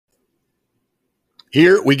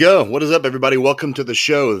Here we go. What is up, everybody? Welcome to the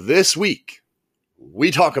show. This week, we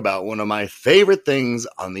talk about one of my favorite things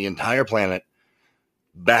on the entire planet,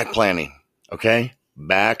 back planning. Okay?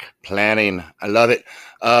 Back planning. I love it.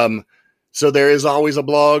 So there is always a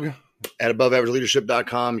blog at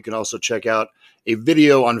aboveaverageleadership.com. You can also check out a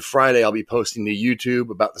video on Friday I'll be posting to YouTube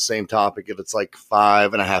about the same topic. It's like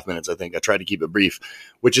 5.5 minutes, I think. I tried to keep it brief,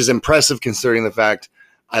 which is impressive considering the fact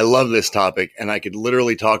I love this topic, and I could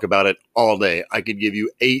literally talk about it all day. I could give you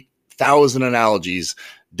 8,000 analogies.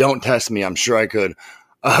 Don't test me. I'm sure I could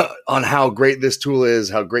on how great this tool is,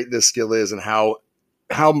 how great this skill is, and how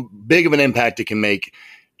big of an impact it can make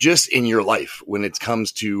just in your life when it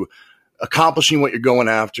comes to accomplishing what you're going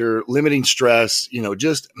after, limiting stress,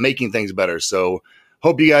 just making things better. So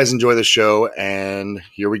hope you guys enjoy the show, and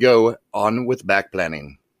here we go on with back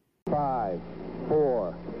planning. 5,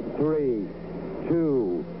 4, 3,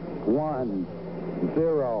 2, 1,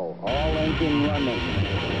 0. All engine running.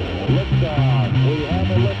 Liftoff. We have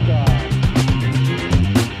a liftoff.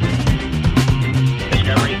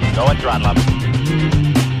 Discovery, go at throttle up.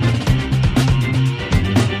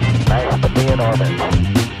 Nice to be in orbit.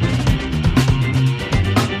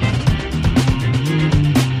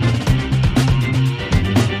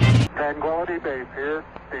 Tranquility Base here.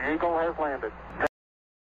 The Eagle has landed.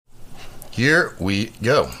 Here we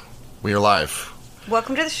go. We are live.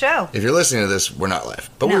 Welcome to the show. If you're listening to this, we're not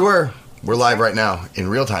live. But No. we're live right now in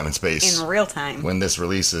real time and space. In real time. When this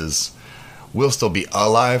releases, we'll still be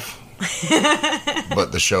alive,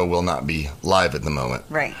 but the show will not be live at the moment.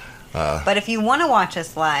 Right. But if you want to watch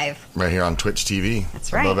us live, Right here on Twitch TV.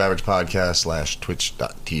 That's right. Above Average Podcast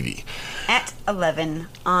 /twitch.tv. at 11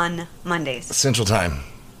 on Mondays. Central Time.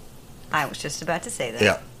 I was just about to say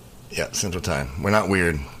that. Yeah, Central Time. We're not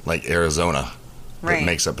weird like Arizona. Right. That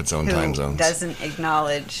makes up its own Who time zones. doesn't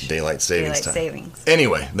acknowledge Daylight savings daylight time. savings.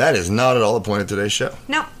 Anyway, that is not at all the point of today's show.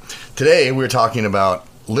 No. Today, we're talking about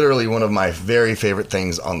literally one of my very favorite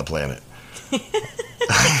things on the planet.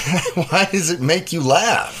 Why does it make you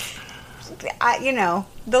laugh? The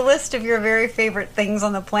list of your very favorite things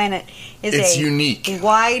on the planet is It's unique.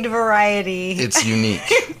 wide variety It's unique.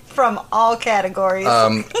 from all categories.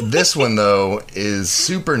 This one, though, is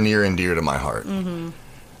super near and dear to my heart. Mm-hmm.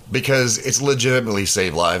 Because it's legitimately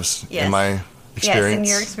saved lives Yes. in my experience. Yes, in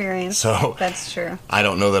your experience. So that's true. I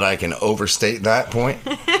don't know that I can overstate that point.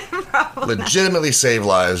 Legitimately save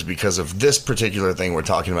lives because of this particular thing we're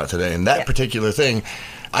talking about today. And that particular thing,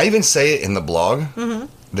 I even say it in the blog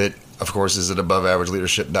that, of course, is at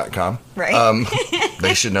aboveaverageleadership.com. Right.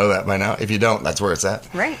 They should know that by now. If you don't, that's where it's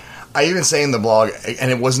at. Right. I even say in the blog,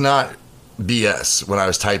 and it was not BS when I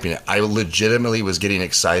was typing it, I legitimately was getting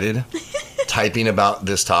excited typing about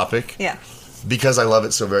this topic. Yeah. Because I love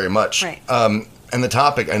it so very much. Right. And the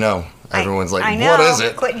topic, I know, everyone's like, I know. what is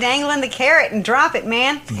it? Quit dangling the carrot and drop it,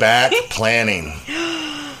 man. Back planning.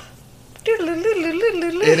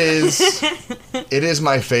 It is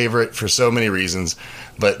my favorite for so many reasons,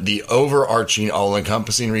 but the overarching,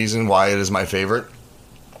 all-encompassing reason why it is my favorite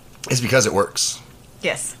is because it works.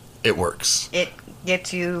 Yes. It works. It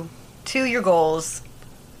gets you to your goals.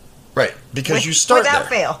 Right, because you start without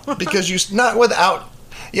there. fail. Because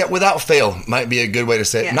without fail might be a good way to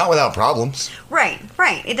say it. Yeah. Not without problems. Right.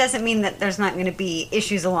 It doesn't mean that there's not going to be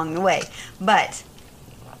issues along the way, but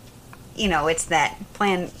it's that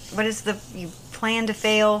plan. What is you plan to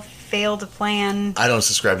fail to plan? I don't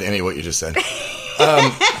subscribe to any of what you just said.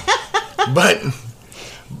 But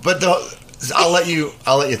I'll let you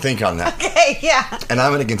think on that. Okay, yeah. And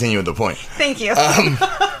I'm going to continue with the point. Thank you.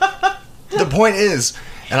 The point is,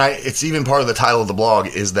 and it's even part of the title of the blog,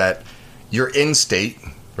 is that your end state,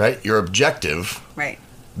 right, your objective, right,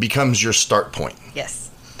 becomes your start point. Yes.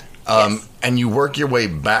 And you work your way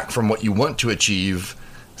back from what you want to achieve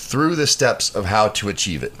through the steps of how to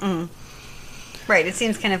achieve it. Mm. Right. It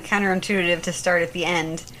seems kind of counterintuitive to start at the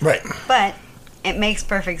end. Right. But it makes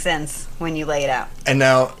perfect sense when you lay it out. And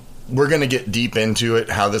now we're going to get deep into it,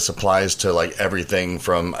 how this applies to like everything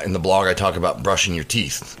from, in the blog I talk about brushing your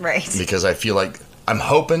teeth. Right. Because I feel like, I'm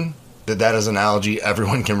hoping that is an analogy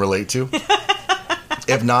everyone can relate to.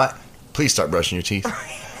 If not, please start brushing your teeth.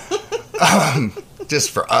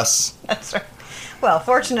 Just for us. That's right. Well,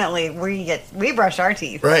 fortunately, we brush our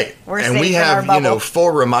teeth. Right. We're and safe we in our have, bubble.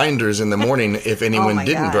 4 reminders in the morning if anyone my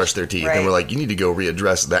didn't gosh. brush their teeth. Right. And we're like, you need to go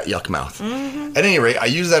readdress that yuck mouth. Mm-hmm. At any rate, I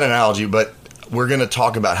use that analogy, but we're going to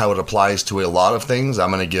talk about how it applies to a lot of things.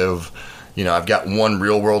 I'm going to give, I've got one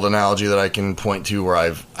real world analogy that I can point to where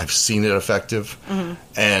I've seen it effective. Mm-hmm.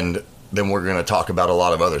 And then we're going to talk about a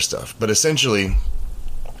lot of other stuff. But essentially,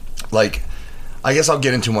 like, I guess I'll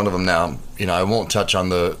get into one of them now. I won't touch on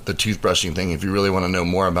the toothbrushing thing. If you really want to know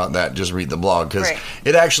more about that, just read the blog, because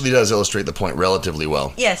it actually does illustrate the point relatively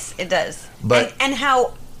well. Yes, it does. But and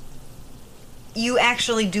how you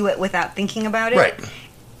actually do it without thinking about it. Right.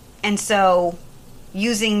 And so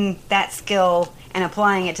using that skill and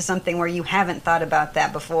applying it to something where you haven't thought about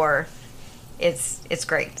that before, it's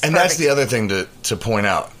great. It's and perfect. that's the other thing to point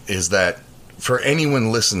out, is that for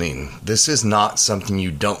anyone listening, this is not something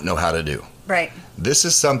you don't know how to do. Right. This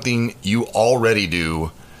is something you already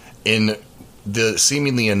do in the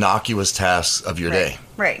seemingly innocuous tasks of your day.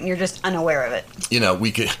 Right, and you're just unaware of it.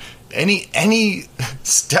 We could any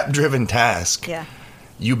step-driven task. Yeah.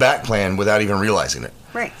 You back plan without even realizing it.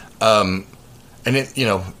 Right. And it,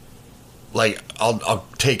 like I'll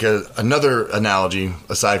take another analogy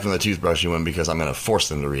aside from the toothbrushing one, because I'm going to force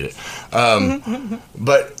them to read it.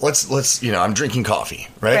 But let's I'm drinking coffee,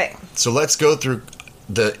 right? So let's go through.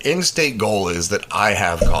 The end state goal is that I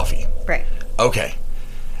have coffee. Right. Okay.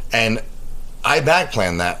 And I back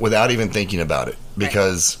plan that without even thinking about it,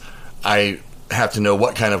 because I have to know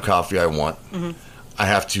what kind of coffee I want. Mm-hmm. I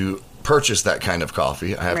have to purchase that kind of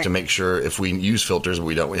coffee. I have to make sure, if we use filters,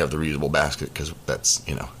 we have the reusable basket, because that's,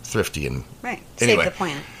 thrifty and Save the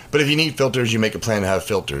planet. But if you need filters, you make a plan to have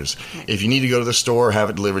filters. Right. If you need to go to the store, have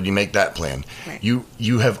it delivered, you make that plan. Right.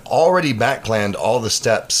 You have already back planned all the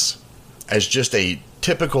steps as just a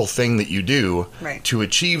typical thing that you do to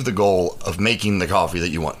achieve the goal of making the coffee that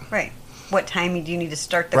you want. Right. What time do you need to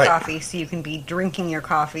start the coffee so you can be drinking your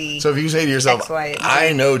coffee? So if you say to yourself,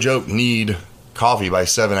 I no joke need coffee by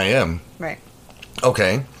 7 a.m. Right.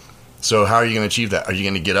 Okay. So how are you going to achieve that? Are you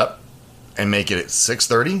going to get up and make it at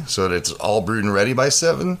 6:30 so that it's all brewed and ready by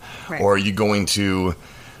 7? Right. Or are you going to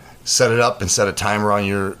set it up and set a timer on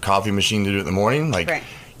your coffee machine to do it in the morning? Like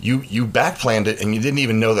you back planned it and you didn't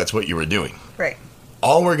even know that's what you were doing. Right.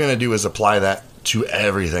 All we're going to do is apply that to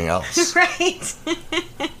everything else. Right.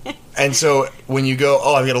 And so when you go,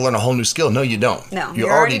 I've got to learn a whole new skill. No, you don't. No, you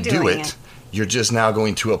already do it. You're just now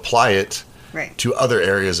going to apply it to other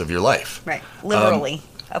areas of your life. Right. Liberally.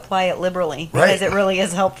 Apply it liberally. Because it really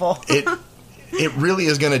is helpful. It really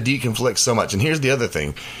is going to deconflict so much. And here's the other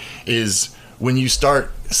thing, is when you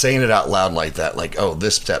start saying it out loud like that, like,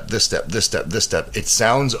 this step, this step, this step, this step, it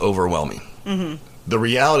sounds overwhelming. Mm-hmm. The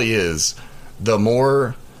reality is, the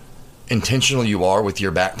more intentional you are with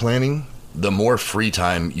your back planning, the more free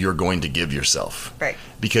time you're going to give yourself. Right.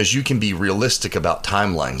 Because you can be realistic about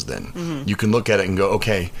timelines then. Mm-hmm. You can look at it and go,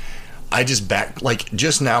 okay, I just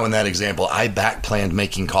just now in that example, I back planned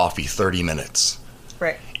making coffee 30 minutes.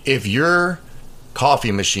 Right. If your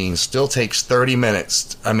coffee machine still takes 30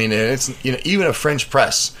 minutes, I mean, it's even a French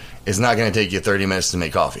press is not going to take you 30 minutes to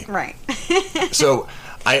make coffee. Right. So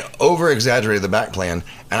I over-exaggerated the back plan,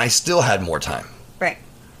 and I still had more time. Right.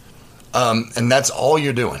 And that's all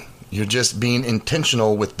you're doing. You're just being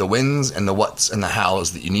intentional with the wins and the whats and the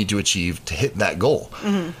hows that you need to achieve to hit that goal.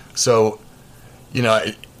 Mm-hmm. So,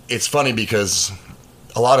 it's funny because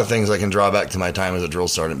a lot of things I can draw back to my time as a drill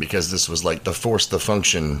sergeant, because this was like the force the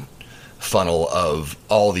function funnel of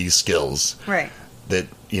all these skills. Right. That,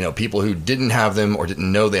 people who didn't have them or didn't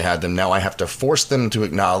know they had them, now I have to force them to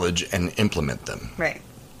acknowledge and implement them. Right.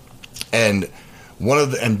 And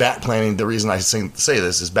back planning, the reason I say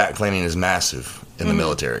this is back planning is massive in the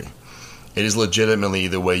military. It is legitimately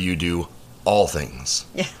the way you do all things.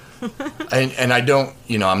 Yeah. and I don't,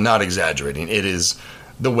 I'm not exaggerating. It is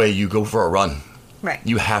the way you go for a run. Right.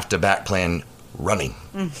 You have to back plan running.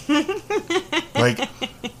 Like,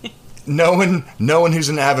 no one who's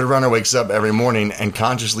an avid runner wakes up every morning and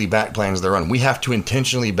consciously back plans their run. We have to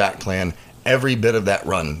intentionally back plan every bit of that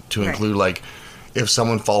run to include, like, if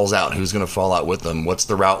someone falls out, who's going to fall out with them? What's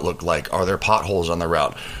the route look like? Are there potholes on the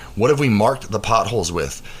route? What have we marked the potholes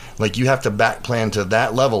with? Like, you have to back plan to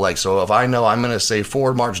that level. Like, so if I know I'm going to say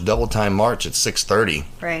forward march, double time march at 6:30.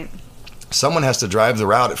 Right. Someone has to drive the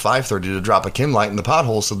route at 5:30 to drop a chem light in the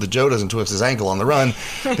pothole so that Joe doesn't twist his ankle on the run,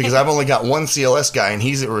 because I've only got one CLS guy and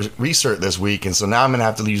he's at recert this week, and so now I'm going to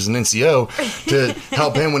have to use an NCO to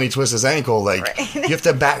help him when he twists his ankle. Like, you have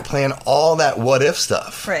to back plan all that what if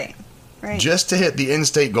stuff. Right. Right. Just to hit the end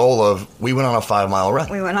state goal of, we went on a 5-mile run.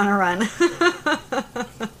 We went on a run.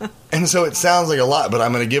 And so it sounds like a lot, but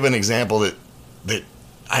I'm going to give an example that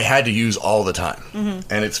I had to use all the time.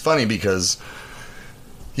 Mm-hmm. And it's funny because,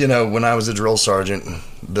 when I was a drill sergeant,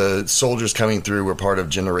 the soldiers coming through were part of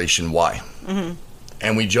Generation Y. Mm-hmm.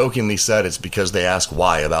 And we jokingly said it's because they ask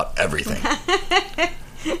why about everything.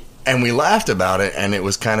 And we laughed about it, and it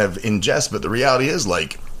was kind of in jest, but the reality is,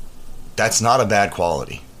 like, that's not a bad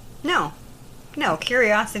quality. No,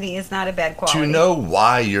 curiosity is not a bad quality. To know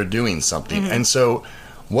why you're doing something. Mm-hmm. And so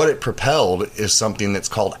what it propelled is something that's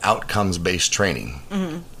called outcomes-based training.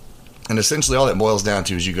 Mm-hmm. And essentially all that boils down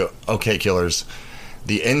to is you go, okay, killers,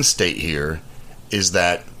 the end state here is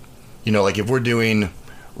that, like if we're doing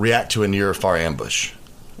react to a near or far ambush.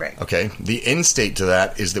 Right. Okay. The end state to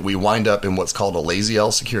that is that we wind up in what's called a lazy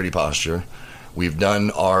L security posture. We've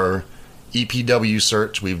done our EPW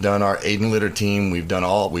search. We've done our aid and litter team. We've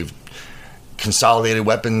consolidated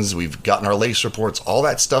weapons. We've gotten our LACE reports. All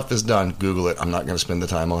that stuff is done. Google it. I'm not going to spend the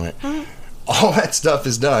time on it. Mm-hmm. All that stuff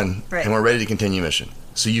is done, right. And we're ready to continue mission.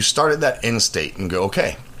 So you start at that end state and go,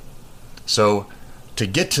 okay. So to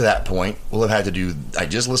get to that point, we'll have had to do, I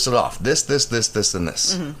just listed off this, and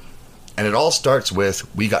this. Mm-hmm. And it all starts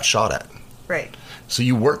with, we got shot at. Right. So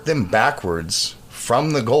you work them backwards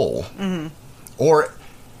from the goal, mm-hmm. or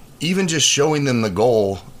even just showing them the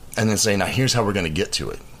goal and then saying, now here's how we're going to get to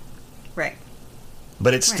it. Right.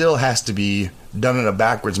 But it still has to be done in a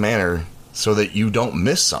backwards manner so that you don't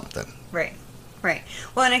miss something. Right. Right.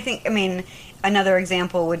 Well, and I think, another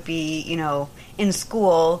example would be, in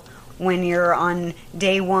school when you're on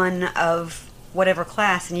day one of whatever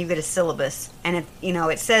class and you get a syllabus and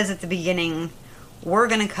it says at the beginning, we're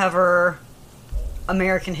going to cover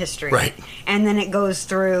American history. Right. And then it goes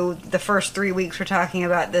through the first 3 weeks we're talking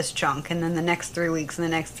about this chunk, and then the next 3 weeks and the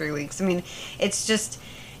next 3 weeks. It's just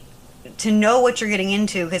to know what you're getting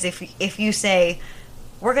into, because if you say,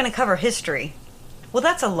 we're going to cover history, well,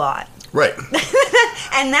 that's a lot. Right.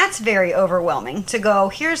 And that's very overwhelming to go,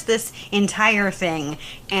 here's this entire thing,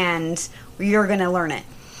 and you're going to learn it.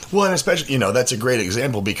 Well, and especially, that's a great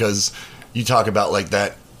example because you talk about like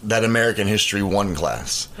that American History 1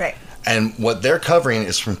 class. Right. And what they're covering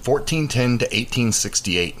is from 1410 to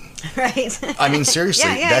 1868. Right. Seriously,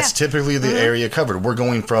 that's typically the mm-hmm. area covered. We're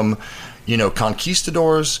going from,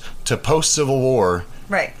 conquistadors to post-Civil War.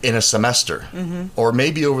 Right. In a semester, mm-hmm. or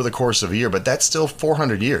maybe over the course of a year, but that's still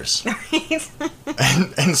 400 years. Right.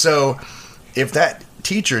 and so if that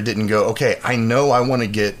teacher didn't go, okay, I know I want to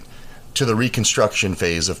get to the Reconstruction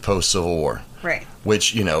phase of post-Civil War, right,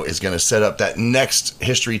 which, is going to set up that next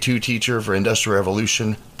History 2 teacher for Industrial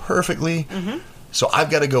Revolution perfectly. Mm-hmm. So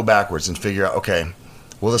I've got to go backwards and figure out, okay,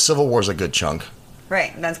 well, the Civil War is a good chunk.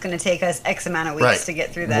 Right, that's going to take us X amount of weeks to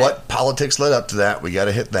get through that. What politics led up to that? We got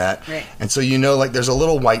to hit that. Right. And so there's a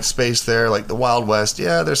little white space there, like the Wild West.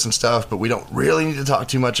 Yeah, there's some stuff, but we don't really need to talk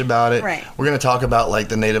too much about it. Right. We're going to talk about like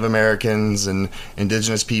the Native Americans and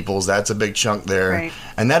indigenous peoples. That's a big chunk there. Right.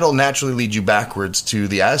 And that'll naturally lead you backwards to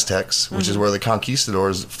the Aztecs, which is where the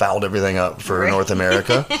conquistadors fouled everything up for North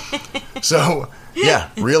America. So, yeah,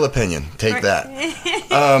 real opinion. Take that.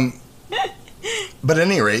 But at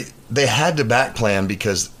any rate, they had to back plan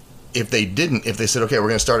because if they said, okay, we're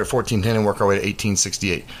going to start at 1410 and work our way to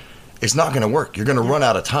 1868, it's not going to work. You're going to run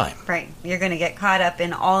out of time. Right. You're going to get caught up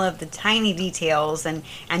in all of the tiny details and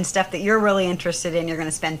stuff that you're really interested in. You're going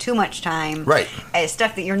to spend too much time. Right.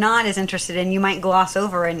 Stuff that you're not as interested in, you might gloss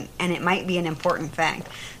over, and it might be an important fact.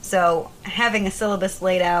 So having a syllabus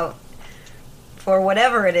laid out for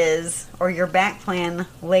whatever it is, or your back plan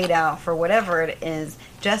laid out for whatever it is,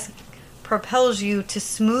 just propels you to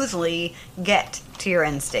smoothly get to your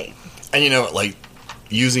end state. And like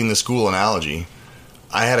using the school analogy,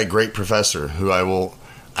 I had a great professor who I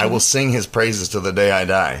will sing his praises to the day I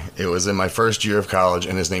die. It was in my first year of college,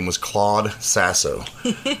 and his name was Claude Sasso.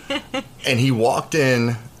 And he walked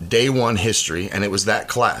in day one history, and it was that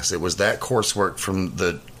class. It was that coursework from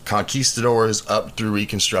the conquistadors up through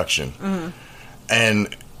Reconstruction. Mm-hmm.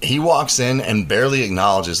 And he walks in and barely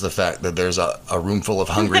acknowledges the fact that there's a room full of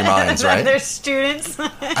hungry minds, right? There's students.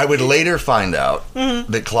 I would later find out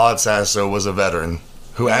that Claude Sasso was a veteran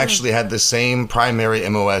who actually had the same primary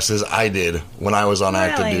MOS as I did when I was on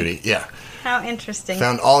active duty. Yeah. How interesting.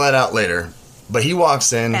 Found all that out later. But he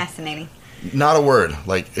walks in. Fascinating. Not a word.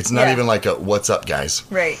 Like, it's not even like a, what's up, guys?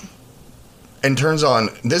 Right. And turns on,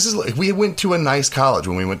 we went to a nice college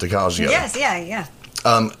when we went to college together. Yes, yeah.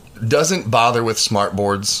 Doesn't bother with smart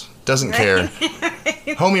boards. Doesn't care.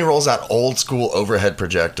 Homie rolls out old school overhead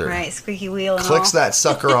projector. Right, squeaky wheel and clicks that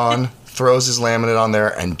sucker on, throws his laminate on there,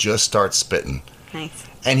 and just starts spitting. Nice.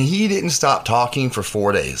 And he didn't stop talking for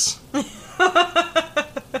 4 days. And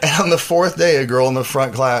on the fourth day, a girl in the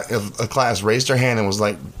front class raised her hand and was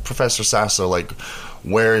like, Professor Sasso, like,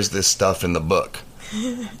 where is this stuff in the book?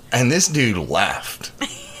 And this dude laughed.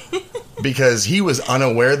 Because he was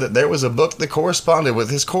unaware that there was a book that corresponded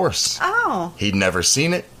with his course. Oh. He'd never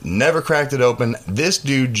seen it, never cracked it open. This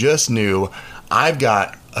dude just knew, I've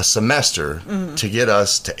got a semester to get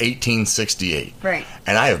us to 1868. Right.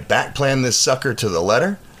 And I have back planned this sucker to the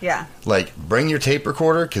letter. Yeah. Like, bring your tape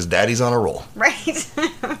recorder because daddy's on a roll. Right.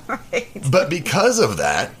 Right. But because of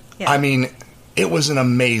that, it it was an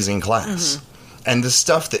amazing class. And the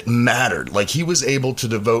stuff that mattered, like he was able to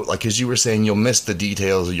devote, like as you were saying, you'll miss the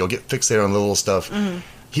details or you'll get fixated on the little stuff.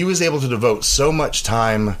 He was able to devote so much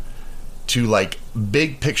time to like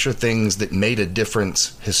big picture things that made a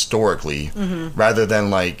difference historically, rather than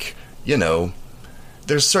like, you know,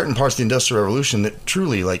 there's certain parts of the Industrial Revolution that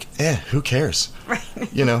truly like, who cares? Right.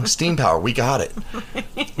 You know, steam power, we got it.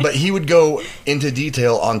 But he would go into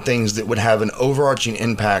detail on things that would have an overarching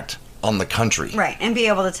impact on the country. Right, and be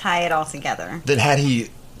able to tie it all together. That had he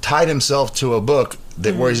tied himself to a book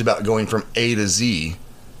that worries about going from A to Z,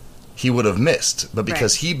 he would have missed. But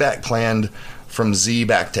because he back planned from Z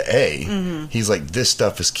back to A, he's like, this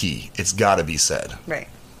stuff is key. It's got to be said. Right,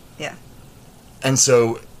 yeah. And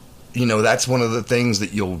so, you know, that's one of the things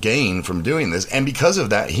that you'll gain from doing this. And because of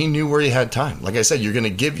that, he knew where he had time. Like I said, you're going to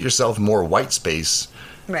give yourself more white space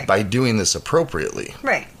by doing this appropriately.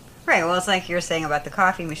 Right. Right, well, it's like you're saying about the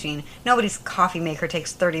coffee machine. Nobody's coffee maker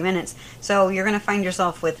takes 30 minutes, so you're going to find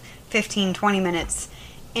yourself with 15, 20 minutes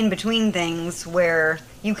in between things where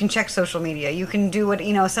you can check social media, you can do what,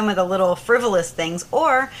 you know, some of the little frivolous things,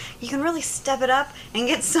 or you can really step it up and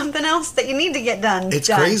get something else that you need to get done. It's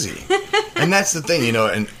crazy. And that's the thing, you know,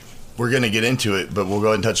 and we're going to get into it, but we'll go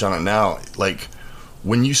ahead and touch on it now. Like,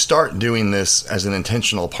 when you start doing this as an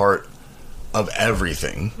intentional part of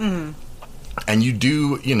everything, and you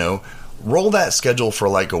do, you know, roll that schedule for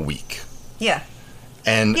like a week. Yeah.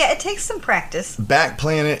 And yeah, it takes some practice. Back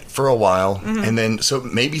plan it for a while, and then so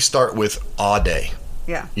maybe start with a day.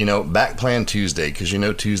 Yeah. You know, back plan Tuesday, because you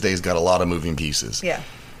know Tuesday's got a lot of moving pieces. Yeah.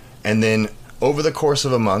 And then over the course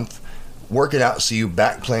of a month, work it out so you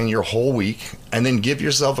back plan your whole week, and then give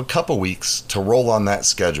yourself a couple weeks to roll on that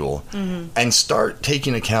schedule and start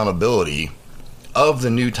taking accountability of the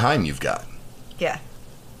new time you've got. Yeah.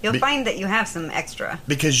 You'll find that you have some extra.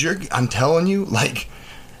 Because I'm telling you, like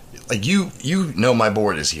you know my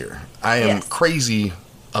board is here. I am crazy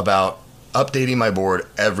about updating my board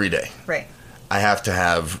every day. Right. I have to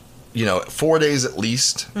have, you know, 4 days at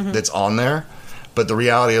least that's on there. But the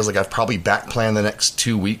reality is, like, I've probably back planned the next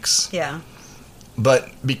 2 weeks. Yeah. But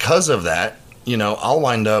because of that, you know, I'll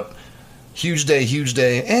wind up huge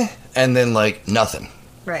day, and then, like, nothing.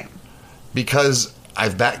 Right. Because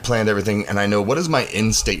I've back planned everything, and I know what is my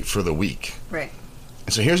end state for the week. Right.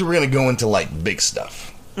 And so here's where we're going to go into, like, big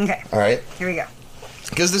stuff. Okay. All right? Here we go.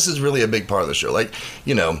 Because this is really a big part of the show. Like,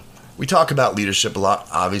 you know, we talk about leadership a lot,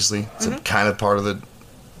 obviously. It's a kind of part of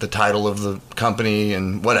the title of the company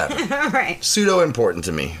and whatever. Right. Pseudo important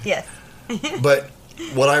to me. Yes. But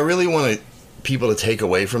what I really want people to take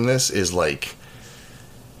away from this is, like,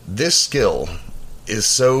 this skill is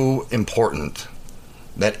so important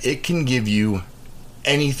that it can give you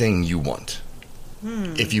anything you want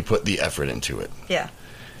if you put the effort into it. Yeah.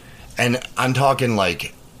 And I'm talking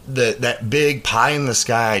like that big pie in the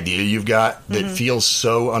sky idea you've got that feels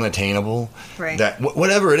so unattainable, right, that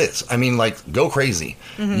whatever it is, I mean, like, go crazy.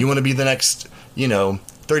 You want to be the next, you know,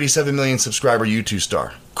 37 million subscriber YouTube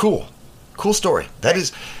star. Cool story. That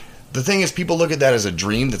is, the thing is, people look at that as a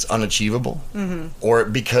dream that's unachievable, or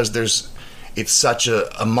because it's such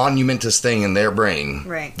a monumentous thing in their brain,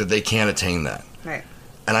 right, that they can't attain that. Right.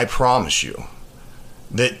 And I promise you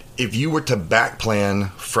that if you were to back plan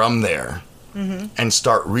from there and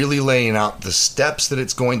start really laying out the steps that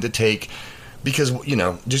it's going to take, because, you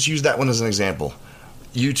know, just use that one as an example.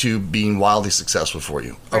 YouTube being wildly successful for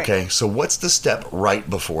you. Right. Okay, so what's the step right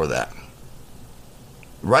before that?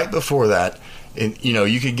 Right before that, and, you know,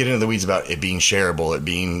 you could get into the weeds about it being shareable, it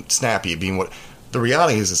being snappy, it being what. The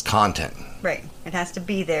reality is it's content. Right. It has to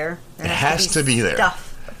be there. It has to be there. Stuff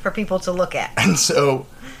for people to look at. And so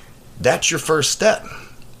that's your first step,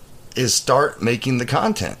 is start making the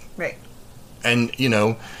content. Right. And, you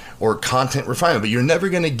know, or content refinement. But you're never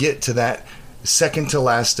going to get to that second to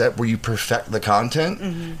last step where you perfect the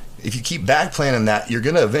content. If you keep back planning that, you're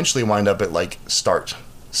going to eventually wind up at, like, start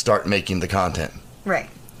making the content. Right.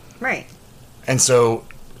 Right. And so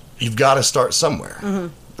you've got to start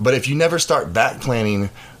somewhere. But if you never start back planning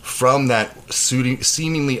from that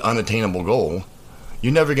seemingly unattainable goal,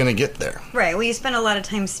 you're never going to get there. Right. Well, you spend a lot of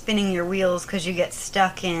time spinning your wheels because you get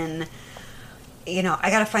stuck in, you know, I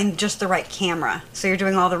got to find just the right camera. So you're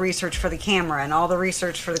doing all the research for the camera and all the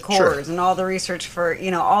research for the cords and all the research for, you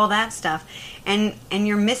know, all that stuff. And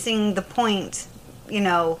you're missing the point, you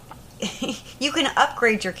know. You can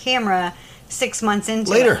upgrade your camera 6 months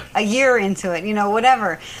into it, a year into it, you know,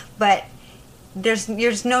 whatever. But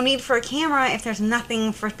there's no need for a camera if there's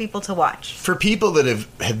nothing for people to watch. For people that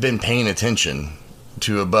have been paying attention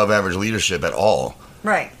to above average leadership at all,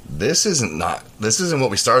 Right. This isn't what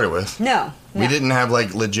we started with. No. We didn't have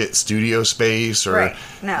like legit studio space or, Right.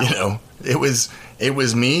 No. you know, it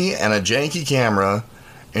was me and a janky camera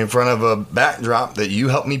in front of a backdrop that you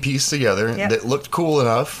helped me piece together that looked cool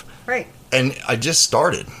enough. Right. And I just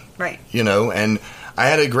started. Right. You know, and I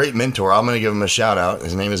had a great mentor. I'm going to give him a shout out.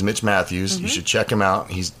 His name is Mitch Matthews. You should check him out.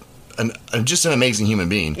 He's just an amazing human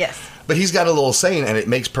being. Yes. But he's got a little saying, and it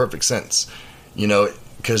makes perfect sense. You know,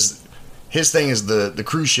 because his thing is the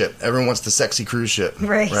cruise ship. Everyone wants the sexy cruise ship.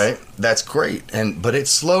 Right. Right? That's great. But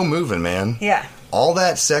it's slow moving, man. Yeah. All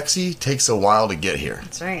that sexy takes a while to get here.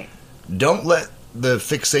 That's right. Don't let the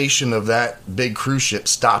fixation of that big cruise ship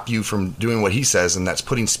stop you from doing what he says, and that's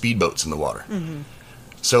putting speedboats in the water. Mm-hmm.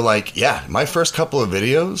 So, like, yeah, my first couple of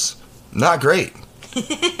videos, not great.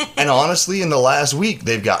 And honestly, in the last week,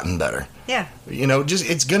 they've gotten better. Yeah. You know, just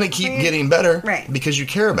it's going to keep getting better Right. because you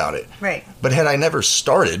care about it. Right. But had I never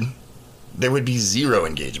started, there would be zero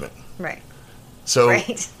engagement. Right. So,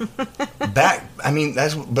 Right. but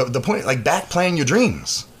the point, like, back planning your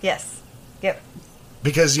dreams. Yes. Yep.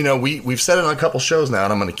 Because, you know, we've said it on a couple shows now,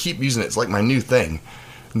 and I'm going to keep using it. It's like my new thing,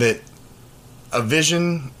 that a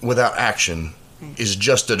vision without action is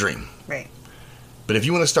just a dream. Right. But if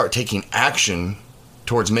you want to start taking action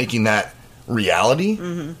towards making that reality,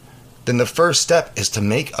 then the first step is to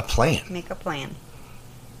make a plan. Make a plan.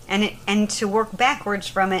 And to work backwards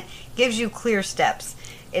from it gives you clear steps.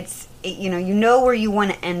 You know where you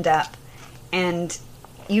want to end up, and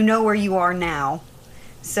you know where you are now.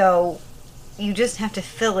 So you just have to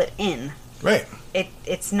fill it in. Right.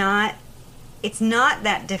 It's not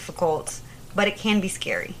that difficult, but it can be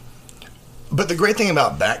scary. But the great thing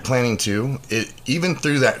about back planning too, even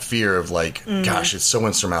through that fear of like, gosh, it's so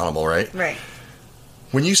insurmountable, right? Right.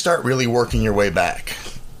 When you start really working your way back,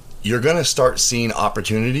 you're going to start seeing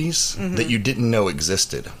opportunities that you didn't know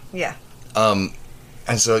existed. Yeah.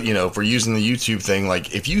 And so, you know, if we're using the YouTube thing,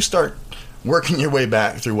 like if you start working your way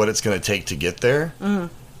back through what it's going to take to get there,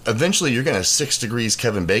 eventually you're going to 6 degrees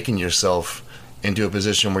Kevin Bacon yourself into a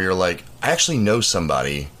position where you're like, I actually know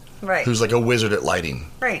somebody Right. who's like a wizard at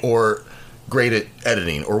lighting. Right. Or great at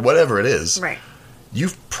editing or whatever it is. Right. You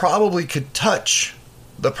probably could touch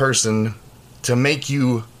the person to make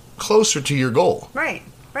you closer to your goal. Right.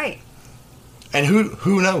 Right. And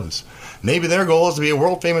who knows? Maybe their goal is to be a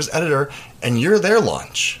world famous editor and you're their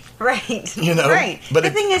launch. Right. You know, right. but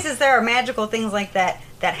the thing is there are magical things like that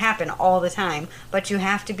happen all the time, but you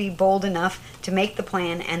have to be bold enough to make the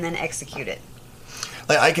plan and then execute it.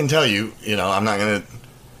 Like I can tell you, you know, I'm not going to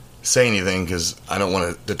say anything because I don't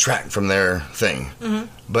want to detract from their thing.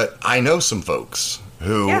 But I know some folks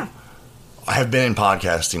who have been in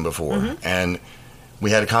podcasting before, and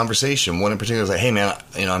we had a conversation. One in particular was like, "Hey, man,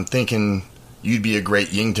 you know, I'm thinking you'd be a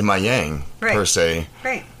great yin to my yang, per se."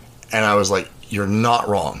 Right. And I was like, "You're not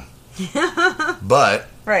wrong." But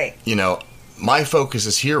Right. you know, my focus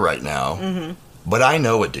is here right now. But I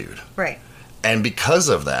know a dude, Right. and because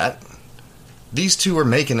of that, these two are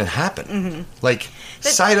making it happen. Like,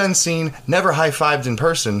 sight unseen, never high-fived in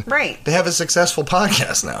person. Right. They have a successful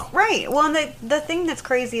podcast now. Right. Well, and the thing that's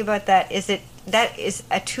crazy about that is that is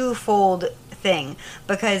a twofold thing,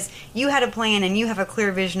 because you had a plan and you have a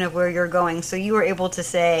clear vision of where you're going, so you were able to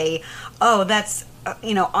say, oh, that's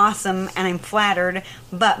awesome, and I'm flattered,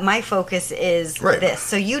 but my focus is this.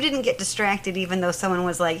 So you didn't get distracted even though someone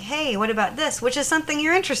was like, hey, what about this, which is something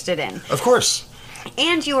you're interested in. Of course.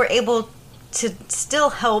 And you were able to still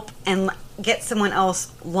help and get someone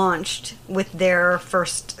else launched with their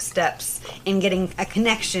first steps in getting a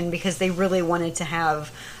connection because they really wanted to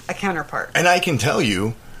have a counterpart. And I can tell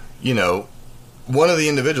you, you know, one of the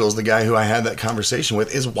individuals, the guy who I had that conversation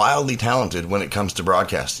with, is wildly talented when it comes to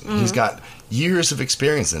broadcasting. He's got years of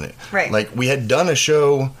experience in it. Right. Like, we had done a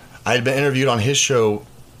show, I had been interviewed on his show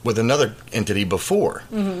with another entity before.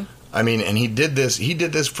 I mean, and he did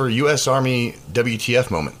this for U.S. Army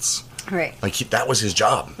WTF moments. Right. Like, that was his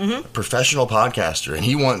job. Professional podcaster. And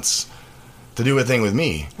he wants to do a thing with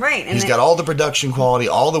me. Right. And he's got all the production quality,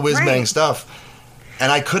 all the whiz-bang Right. stuff.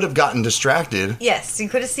 And I could have gotten distracted. Yes, you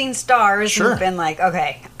could have seen stars Sure. and been like,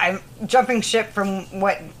 okay, I'm jumping ship from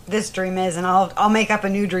what this dream is, and I'll make up a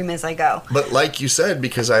new dream as I go. But like you said,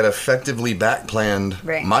 because I'd effectively back-planned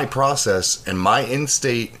Right. my process and my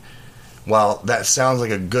in-state, while that sounds like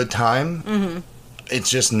a good time, it's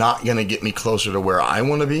just not going to get me closer to where I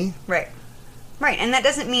want to be. Right. Right, and that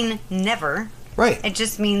doesn't mean never. Right. It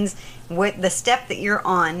just means with the step that you're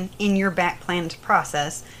on in your back-planned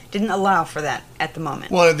process didn't allow for that at the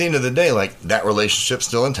moment. Well, at the end of the day, like, that relationship's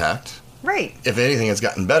still intact. Right. If anything, it's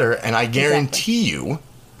gotten better. And I guarantee you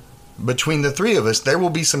between the three of us, there will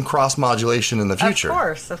be some cross modulation in the future.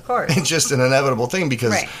 Of course. It's just an inevitable thing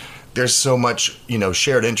because Right. there's so much,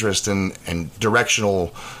 shared interest and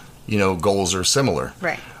directional, goals are similar.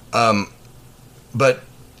 Right. But,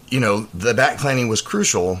 the back planning was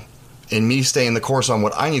crucial in me staying the course on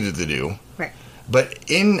what I needed to do. Right. But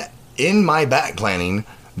in my back planning,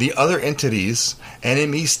 the other entities and in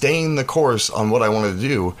me staying the course on what I wanted to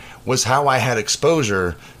do was how I had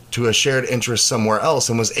exposure to a shared interest somewhere else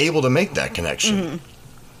and was able to make that connection. Mm-hmm.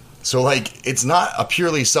 So, it's not a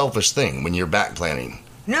purely selfish thing when you're back planning.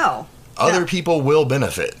 No. Other No. people will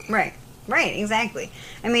benefit. Right. Right. Exactly.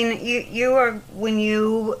 I mean, you are when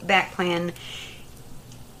you back plan,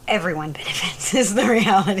 everyone benefits is the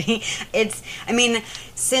reality.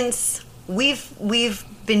 Since we've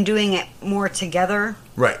been doing it more together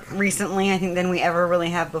Right. recently, I think, than we ever really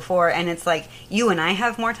have before, and it's like you and I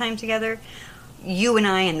have more time together. You and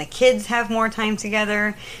I and the kids have more time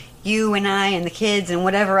together. You and I and the kids and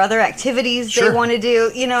whatever other activities Sure. they want to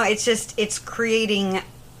do. It's creating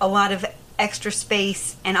a lot of extra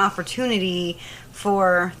space and opportunity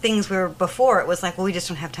for things where before it was like, well, we just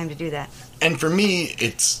don't have time to do that. And for me,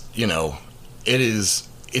 it's,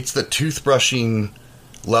 it's the toothbrushing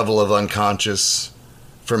level of unconscious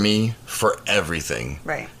for me for everything.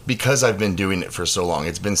 Right. Because I've been doing it for so long.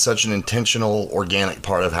 It's been such an intentional, organic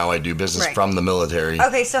part of how I do business Right. from the military.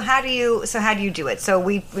 Okay, so how do you do it? So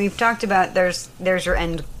we've talked about there's your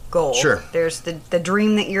end goal. Sure. There's the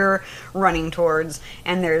dream that you're running towards,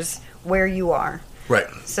 and there's where you are. Right.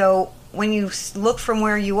 So when you look from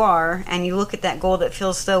where you are and you look at that goal that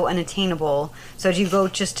feels so unattainable, so do you go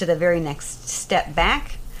just to the very next step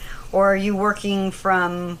back, or are you working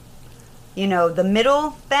from, the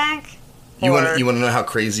middle back? You Or- want to know how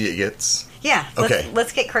crazy it gets? Yeah. Okay.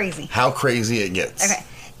 Let's get crazy. How crazy it gets Okay.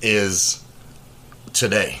 is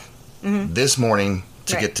today, this morning,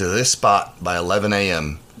 to Right. get to this spot by 11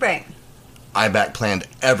 a.m., Right. I back planned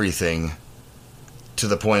everything to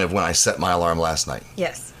the point of when I set my alarm last night.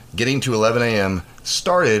 Yes. Getting to 11 a.m.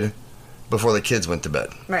 started before the kids went to bed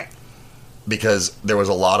Right. because there was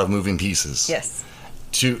a lot of moving pieces. Yes.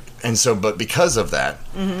 But because of that,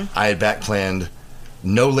 I had back planned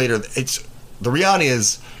no later. The reality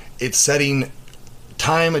is, it's setting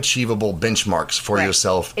time achievable benchmarks for Right.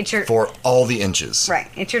 yourself It's your- for all the inches. Right.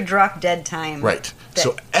 It's your drop dead time. Right. that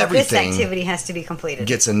So everything this activity has to be completed.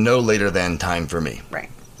 gets a no later than time for me. Right.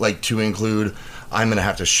 Like to include, I'm going to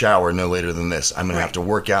have to shower no later than this. I'm going to have Right. to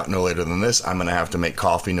work out no later than this. I'm going to have to make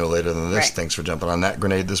coffee no later than this. Right. Thanks for jumping on that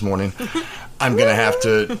grenade this morning. I'm going to have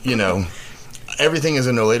to, everything is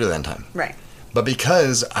a no later than time. Right. But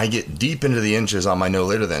because I get deep into the inches on my no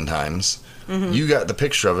later than times, you got the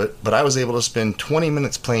picture of it, but I was able to spend 20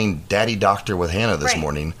 minutes playing Daddy Doctor with Hannah this Right.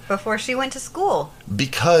 morning Before she went to school.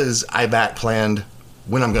 because I back planned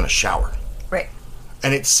when I'm going to shower. Right.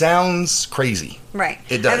 And it sounds crazy. Right.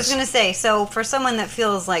 It does. I was going to say, so for someone that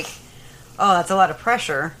feels like, oh, that's a lot of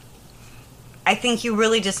pressure, I think you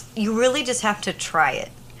really just have to try it.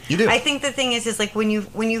 You do. I think the thing is like when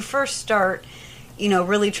you first start,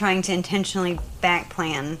 really trying to intentionally back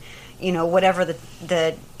plan, whatever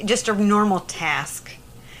the just a normal task,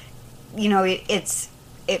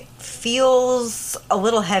 it feels a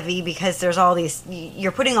little heavy because there's all these,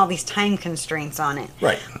 you're putting all these time constraints on it.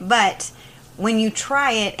 Right. But when you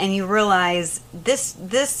try it and you realize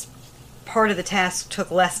this part of the task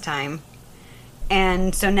took less time,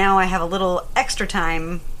 and so now I have a little extra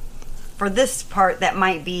time for this part that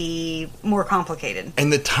might be more complicated.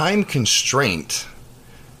 And the time constraint,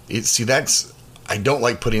 I don't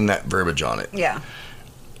like putting that verbiage on it. Yeah.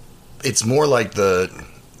 It's more like the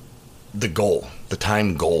goal, the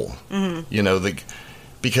time goal. Mm-hmm.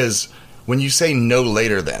 Because when you say no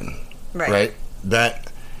later than, right,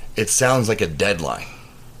 that it sounds like a deadline.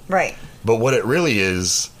 Right. But what it really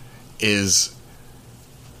is,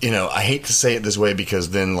 I hate to say it this way because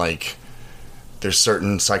then there's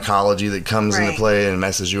certain psychology that comes into Right. play and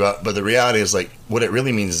messes you up. But the reality is what it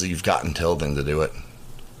really means is that you've got until then to do it.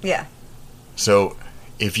 Yeah. So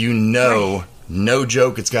if no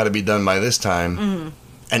joke, it's got to be done by this time,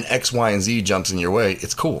 and X, Y, and Z jumps in your way,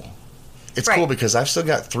 it's cool. It's Right. cool because I've still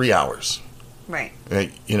got 3 hours. Right. We're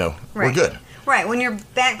Right. good. Right. When you're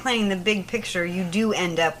back planning the big picture, you do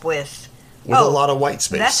end up with A lot of white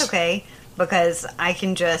space. That's okay because I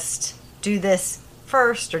can just do this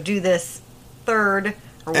first or do this third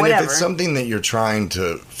or And whatever. if it's something that you're trying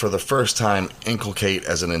to, for the first time, inculcate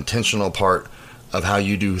as an intentional part of how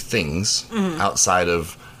you do things outside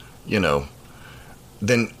of,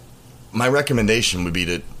 then my recommendation would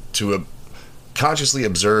be to consciously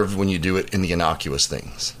observe when you do it in the innocuous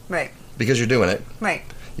things. Right. Because you're doing it. Right.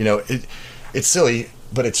 It's silly.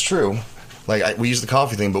 but it's true. Like, we use the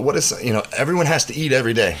coffee thing, but what is, everyone has to eat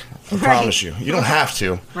every day. I promise you. You don't have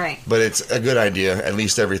to. Right. But it's a good idea, at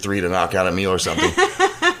least every 3 to knock out a meal or something.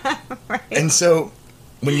 Right. And so,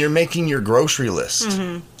 when you're making your grocery list,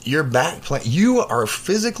 you are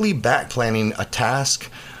physically back planning a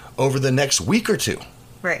task over the next week or two.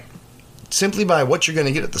 Right. Simply by what you're going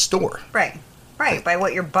to get at the store. Right. Right. By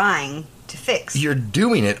what you're buying to fix. You're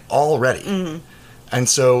doing it already. Mm-hmm. And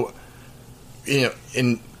so,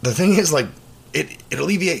 and the thing is, like, it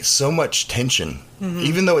alleviates so much tension. Mm-hmm.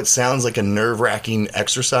 Even though it sounds like a nerve-wracking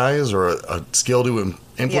exercise or a skill to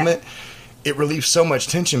implement, it relieves so much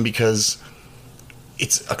tension because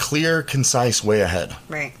it's a clear, concise way ahead.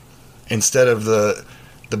 Right. Instead of the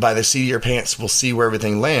by the seat of your pants, we'll see where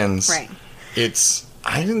everything lands. Right. It's,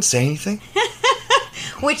 I didn't say anything.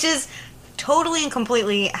 Which is totally and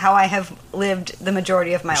completely how I have lived the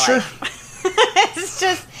majority of my life. It's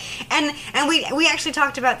just, and we actually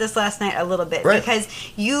talked about this last night a little bit, because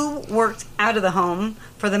you worked out of the home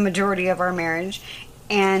for the majority of our marriage,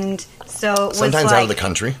 and so it was sometimes out of the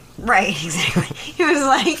country. Right, exactly. It was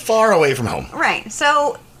like far away from home. Right.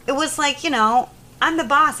 So it was like, I'm the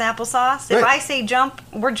boss, applesauce. If I say jump,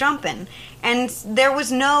 we're jumping. And there was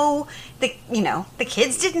the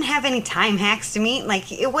kids didn't have any time hacks to meet.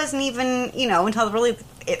 Like, it wasn't even, until really,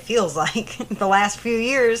 it feels like, the last few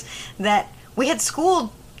years that we had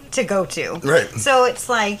school to go to. Right. So it's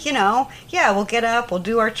like, we'll get up, we'll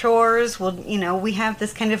do our chores, we have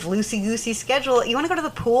this kind of loosey-goosey schedule. You want to go to the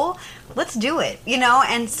pool? Let's do it,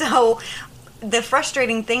 And so the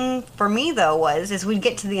frustrating thing for me, though, is we'd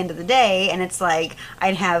get to the end of the day, and it's like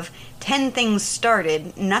I'd have 10 things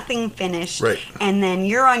started, nothing finished, and then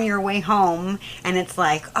you're on your way home, and it's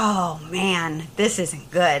like, oh, man, this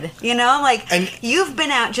isn't good. And you've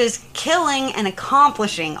been out just killing and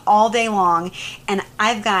accomplishing all day long, and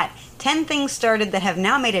I've got 10 things started that have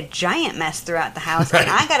now made a giant mess throughout the house, and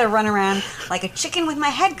I got to run around like a chicken with my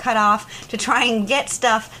head cut off to try and get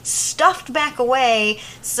stuff stuffed back away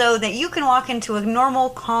so that you can walk into a normal,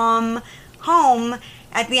 calm home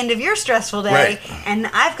at the end of your stressful day, and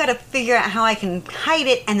I've got to figure out how I can hide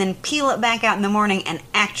it and then peel it back out in the morning and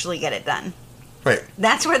actually get it done. Right.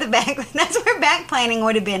 That's where back planning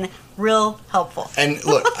would have been real helpful. And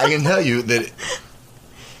look, I can tell you that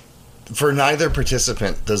for neither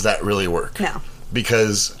participant does that really work. No.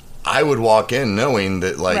 Because I would walk in knowing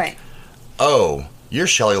that, like, oh, you're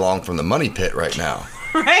Shelley Long from the Money Pit right now.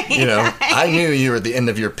 Right. I knew you were at the end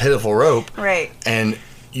of your pitiful rope. Right. And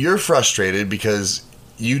you're frustrated because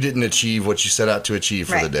you didn't achieve what you set out to achieve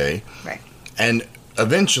for the day. Right. And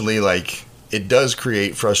eventually, like, it does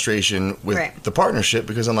create frustration with the partnership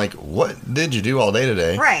because I'm like, what did you do all day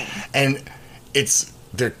today? Right. And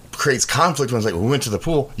there creates conflict when it's like, we went to the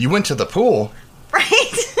pool. You went to the pool.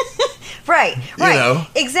 Right. Right.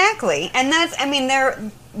 Exactly. And that's,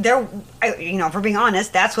 if we're being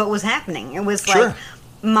honest, that's what was happening. It was like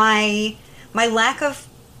my lack of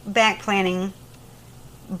back planning,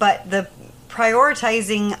 but the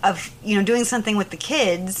prioritizing of, doing something with the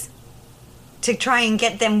kids to try and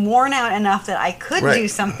get them worn out enough that I could do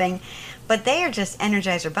something. But they are just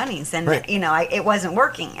Energizer bunnies, and it wasn't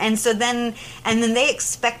working. And so then they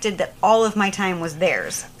expected that all of my time was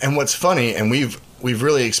theirs. And what's funny, and we've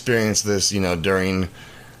really experienced this, during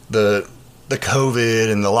the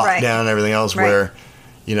COVID and the lockdown and everything else, where,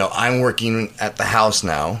 I'm working at the house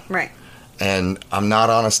now, and I'm not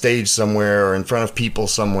on a stage somewhere or in front of people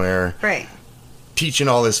somewhere, teaching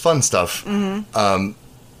all this fun stuff. Mm-hmm.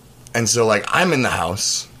 And so, like, I'm in the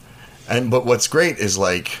house, but what's great is,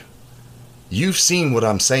 like, you've seen what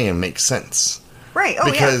I'm saying makes sense. Right. Oh,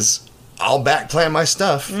 because I'll back plan my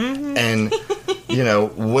stuff and,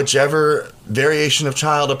 whichever variation of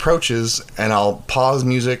child approaches, and I'll pause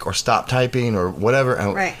music or stop typing or whatever.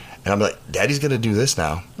 And I'll be like, Daddy's going to do this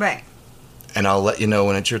now. Right. And I'll let you know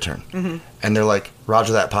when it's your turn. Mm-hmm. And they're like,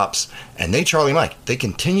 Roger that, Pops. And they Charlie Mike. They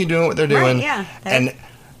continue doing what they're doing. Right, yeah.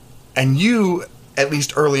 And you, at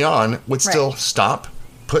least early on, would still stop,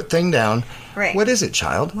 put thing down. Right. What is it,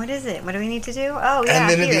 child? What is it? What do we need to do? Oh, yeah. And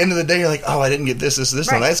then at the end of the day, you're like, oh, I didn't get this, and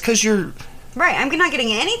that's because you're... Right. I'm not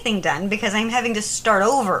getting anything done because I'm having to start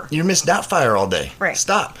over. You're Miss Doubtfire all day. Right.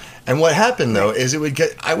 Stop. And what happened, though, is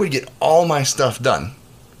I would get all my stuff done.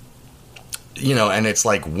 And it's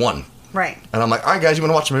like 1. Right. And I'm like, all right, guys, you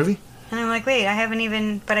want to watch a movie? And I'm like, wait, I haven't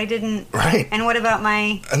even, but I didn't. Right. And what about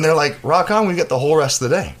my... And they're like, rock on, we got the whole rest of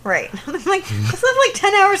the day. Right. I'm like, I still have like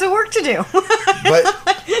 10 hours of work to do. But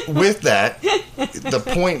with that, the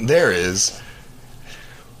point there is,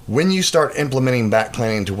 when you start implementing back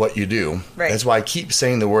planning into what you do, that's why I keep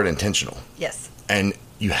saying the word intentional. Yes. And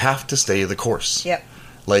you have to stay the course. Yep.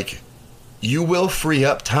 Like, you will free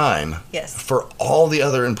up time Yes. for all the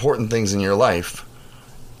other important things in your life.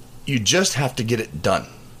 You just have to get it done.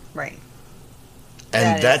 Right.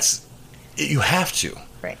 And you have to.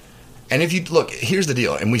 Right. And if you look, here's the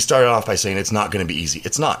deal. And we started off by saying it's not going to be easy.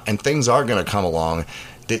 It's not. And things are going to come along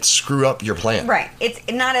that screw up your plan. Right. It's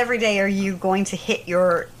not every day are you going to hit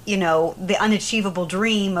your, the unachievable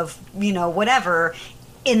dream of, whatever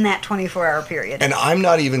in that 24-hour period. And I'm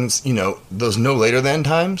not even, those no later than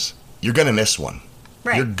times, you're going to miss one.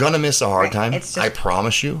 Right. You're going to miss a hard Right. time. It's just- I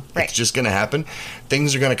promise you. Right. It's just going to happen.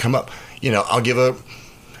 Things are going to come up. I'll give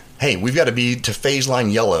hey, we've got to be to phase line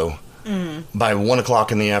yellow by 1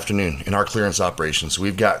 o'clock in the afternoon in our clearance operation. So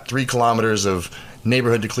we've got 3 kilometers of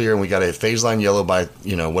neighborhood to clear, and we got a phase line yellow by,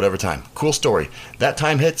 whatever time. Cool story. That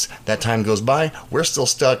time hits, that time goes by. We're still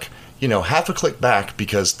stuck, half a click back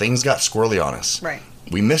because things got squirrely on us. Right.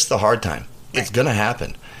 We missed the hard time. It's Right. going to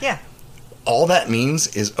happen. Yeah. All that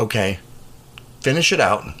means is, okay, finish it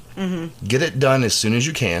out, get it done as soon as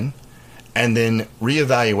you can, and then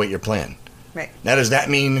reevaluate your plan. Right. Now, does that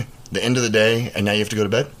mean the end of the day and now you have to go to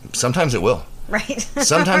bed? Sometimes it will. Right.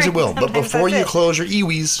 Sometimes it will. But Sometimes before that's you it. close your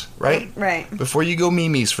Eewees, right? Right. Before you go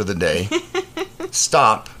Mimis for the day,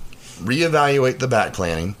 stop, reevaluate the back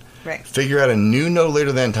planning, Right. figure out a new no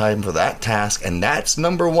later than time for that task, and that's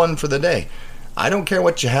number 1 for the day. I don't care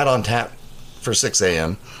what you had on tap for 6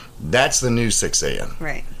 a.m. That's the new 6 a.m.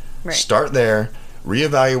 Right. Right. Start there,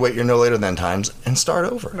 reevaluate your no later than times, and start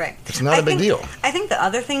over. Right. It's not a big deal. I think the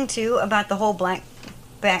other thing too about the whole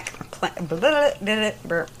back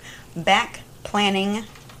planning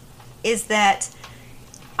is that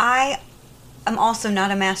I am also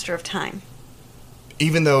not a master of time.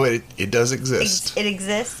 Even though it does exist. It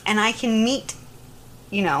exists, and I can meet,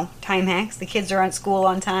 time hacks. The kids are on school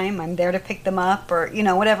on time. I'm there to pick them up, or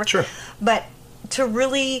whatever. Sure. But to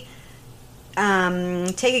really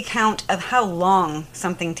take account of how long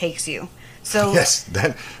something takes you. So Yes,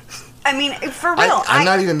 that. I mean, for real, I'm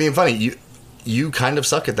not even being funny. You kind of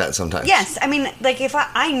suck at that sometimes. Yes, I mean, like if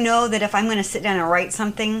I know that if I'm going to sit down and write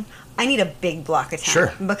something, I need a big block of time.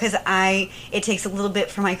 Sure. Because it takes a little bit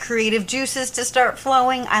for my creative juices to start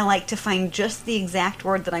flowing. I like to find just the exact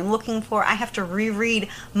word that I'm looking for. I have to reread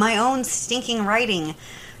my own stinking writing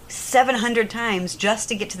 700 times just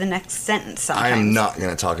to get to the next sentence sometimes. I am not going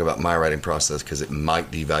to talk about my writing process because it might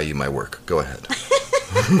devalue my work. Go ahead.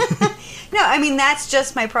 No, I mean that's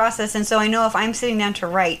just my process, and so I know if I'm sitting down to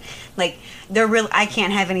write, like I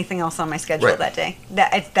can't have anything else on my schedule Right. that day.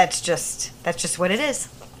 That's just what it is.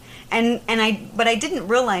 But I didn't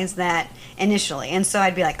realize that initially, and so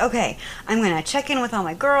I'd be like, okay, I'm going to check in with all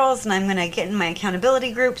my girls, and I'm going to get in my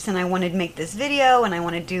accountability groups, and I want to make this video, and I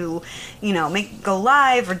want to do, go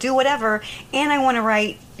live or do whatever, and I want to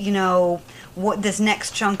write, what this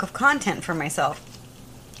next chunk of content for myself.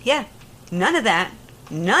 Yeah, none of that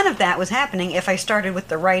was happening if I started with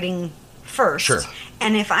the writing first. Sure.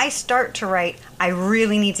 And if I start to write, I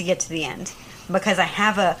really need to get to the end because I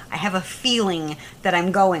have a feeling that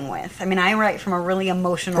I'm going with. I mean, I write from a really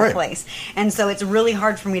emotional Right. place, and so it's really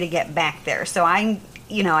hard for me to get back there. So I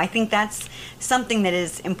think that's something that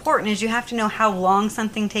is important is you have to know how long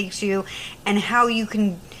something takes you and how you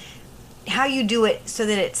do it so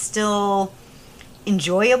that it's still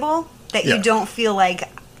enjoyable, that Yeah. you don't feel like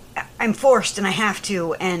I'm forced and I have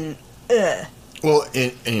to and ugh. Well,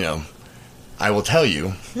 I will tell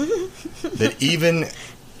you that even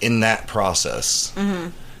in that process,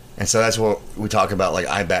 and so that's what we talk about, like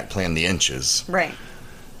I back plan the inches. Right.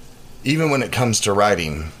 Even when it comes to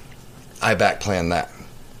writing, I back plan that.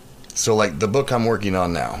 So like the book I'm working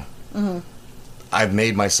on now, I've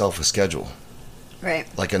made myself a schedule. Right.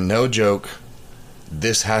 Like a no joke,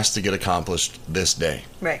 this has to get accomplished this day.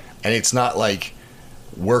 Right. And it's not like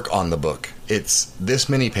work on the book. It's this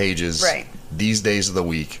many pages, Right. these days of the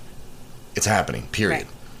week. It's happening, period.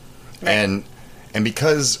 Right. And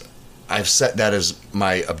because I've set that as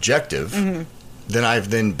my objective, then I've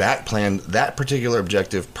then back planned that particular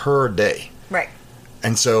objective per day. Right.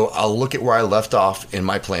 And so I'll look at where I left off in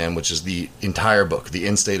my plan, which is the entire book. The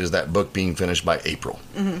end state is that book being finished by April.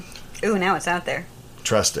 Ooh, now it's out there.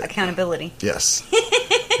 Trust it. Accountability. Yes.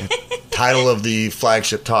 Title of the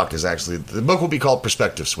flagship talk is actually, the book will be called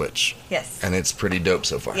Perspective Switch. Yes. And it's pretty dope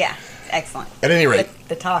so far. Yeah. Excellent. At any rate.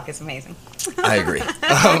 The talk is amazing. I agree.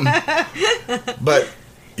 But,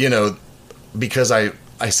 because I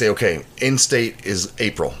say, okay, end state is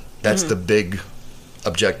April. That's the big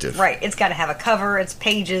objective. Right. It's got to have a cover. It's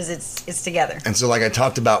pages. It's together. And so like I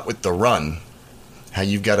talked about with the run, how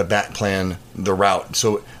you've got to back plan the route.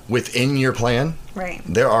 So within your plan, Right.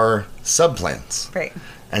 there are sub-plans. Right.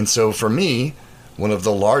 And so for me, one of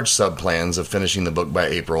the large sub-plans of finishing the book by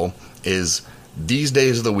April is these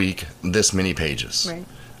days of the week, this many pages. Right.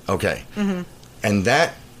 Okay. And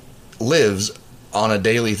that lives on a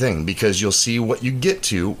daily thing because you'll see what you get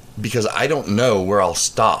to because I don't know where I'll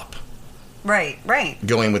stop Right.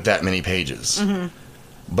 going with that many pages.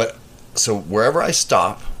 But so wherever I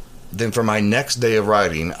stop, then for my next day of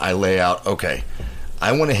writing, I lay out, okay,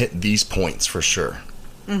 I want to hit these points for sure.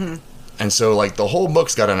 And so like the whole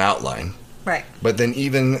book's got an outline. Right. But then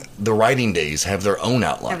even the writing days have their own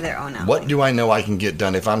outline. Have their own outline. What do I know I can get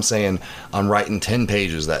done if I'm saying I'm writing 10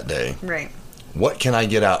 pages that day? Right. What can I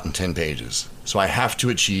get out in 10 pages? So I have to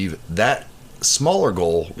achieve that smaller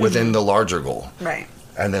goal within the larger goal. Right.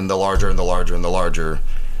 And then the larger and the larger and the larger.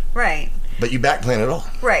 Right. But you back plan it all.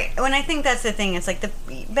 Right. When I think that's the thing, it's like the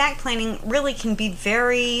back planning really can be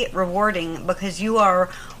very rewarding because you are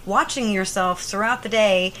watching yourself throughout the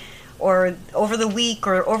day or over the week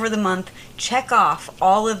or over the month check off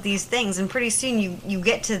all of these things, and pretty soon you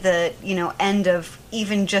get to the end of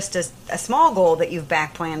even just a small goal that you've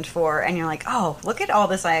back planned for, and you're like, oh, look at all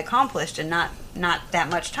this I accomplished in not that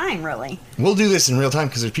much time, really. We'll do this in real time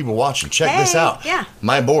because there's people watching. Check this out. Yeah.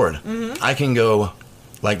 My board. I can go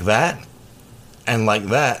like that and like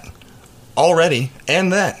that already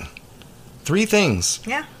and that. 3 things.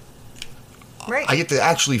 Yeah. Right. I get to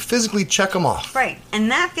actually physically check them off. Right,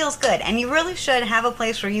 and that feels good. And you really should have a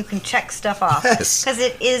place where you can check stuff off. Yes. Because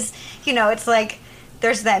it is, it's like,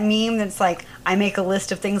 there's that meme that's like, I make a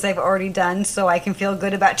list of things I've already done so I can feel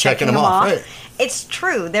good about checking them off. Right. It's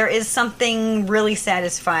true. There is something really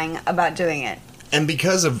satisfying about doing it. And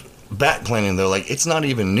because of back planning, though, like, it's not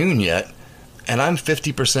even noon yet, and I'm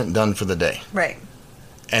 50% done for the day. Right.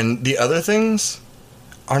 And the other things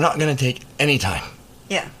are not going to take any time.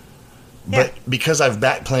 Yeah. But because I've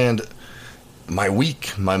back planned my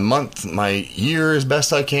week, my month, my year as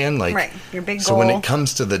best I can, like, right, your big goal. So when it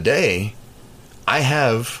comes to the day, I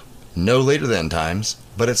have no later than times,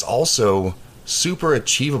 but it's also super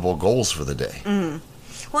achievable goals for the day.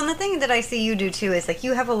 Well, and the thing that I see you do too is like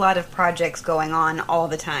you have a lot of projects going on all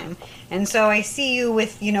the time, and so I see you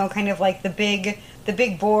with kind of like the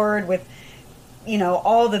big board with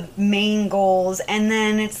all the main goals, and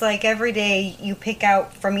then it's like every day you pick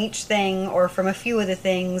out from each thing or from a few of the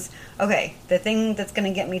things, okay, the thing that's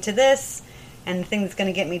going to get me to this and the thing that's going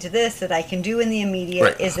to get me to this that I can do in the immediate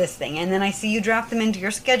Right. is this thing. And then I see you drop them into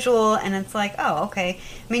your schedule, and it's like, oh, okay.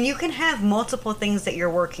 I mean, you can have multiple things that you're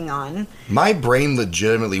working on. My brain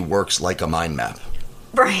legitimately works like a mind map.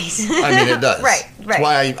 Right. I mean, it does. Right. That's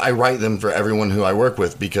why I write them for everyone who I work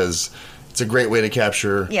with, because it's a great way to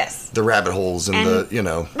capture the rabbit holes and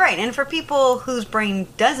the. Right, and for people whose brain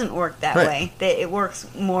doesn't work that Right. way, it works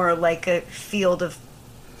more like a field of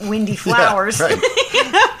windy flowers. Yeah, right.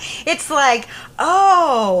 It's like,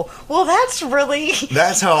 oh, well, that's really...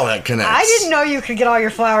 That's how that connects. I didn't know you could get all your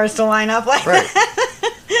flowers to line up like Right.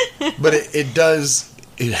 that. But it does,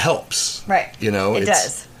 it helps. Right. It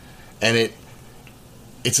does. And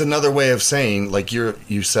it's another way of saying, like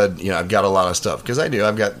you said, I've got a lot of stuff. Because I do.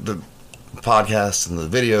 I've got the podcasts and the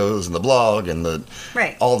videos and the blog and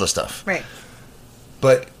all the stuff. Right.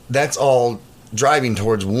 But that's all driving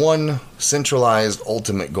towards one centralized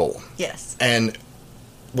ultimate goal. Yes. And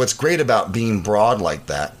what's great about being broad like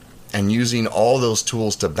that and using all those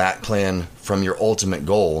tools to back plan from your ultimate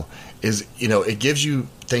goal is, it gives you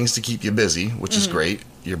things to keep you busy, which is great.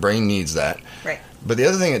 Your brain needs that. Right. But the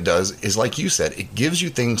other thing it does is, like you said, it gives you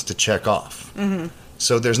things to check off.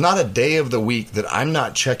 So there's not a day of the week that I'm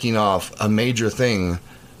not checking off a major thing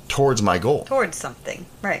towards my goal. Towards something.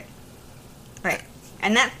 Right. Right.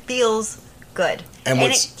 And that feels good. And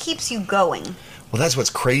it keeps you going. Well, that's what's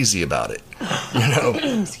crazy about it.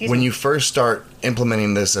 When you first start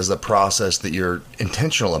implementing this as a process that you're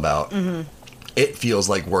intentional about, it feels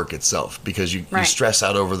like work itself because you stress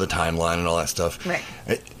out over the timeline and all that stuff. Right.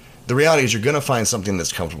 The reality is you're going to find something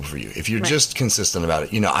that's comfortable for you if you're just consistent about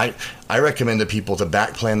it. I recommend to people to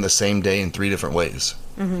back plan the same day in 3 different ways.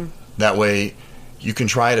 That way you can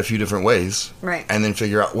try it a few different ways and then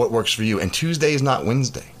figure out what works for you. And Tuesday is not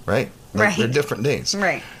Wednesday, right? They're different days.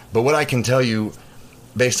 Right. But what I can tell you,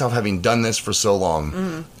 based off having done this for so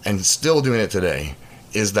long and still doing it today,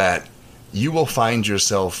 is that you will find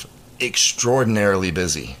yourself extraordinarily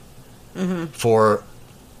busy for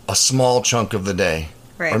a small chunk of the day.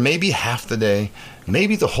 Or maybe half the day,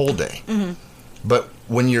 maybe the whole day. But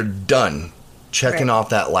when you're done checking off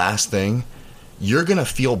that last thing, you're going to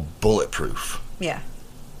feel bulletproof. Yeah.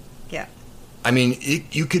 Yeah. I mean,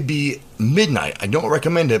 you could be midnight. I don't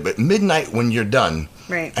recommend it, but midnight when you're done.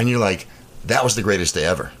 Right. And you're like, that was the greatest day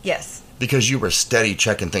ever. Yes. Because you were steady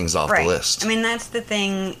checking things off the list. I mean, that's the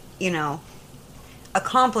thing,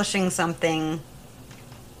 accomplishing something,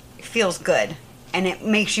 feels good. And it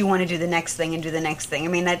makes you want to do the next thing and do the next thing. I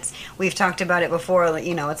mean, we've talked about it before.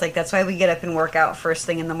 You know, it's like that's why we get up and work out first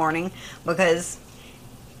thing in the morning, because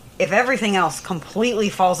if everything else completely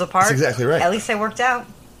falls apart, That's exactly right. At least I worked out.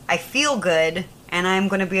 I feel good, and I'm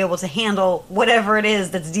going to be able to handle whatever it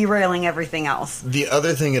is that's derailing everything else. The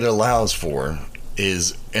other thing it allows for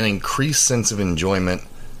is an increased sense of enjoyment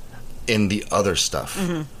in the other stuff.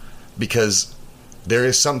 Mm-hmm. Because there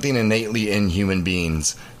is something innately in human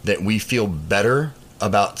beings that we feel better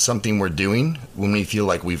about something we're doing when we feel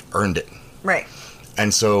like we've earned it. Right.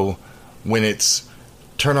 And so when it's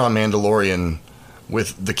turn on Mandalorian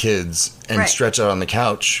with the kids and Right. stretch out on the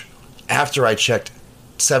couch after I checked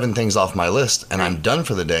 7 things off my list and I'm Right. done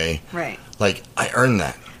for the day, Right. like I earned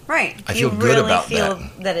that. Right. I feel you good really about feel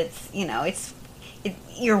that it's, you know,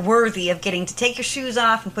 you're worthy of getting to take your shoes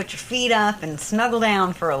off and put your feet up and snuggle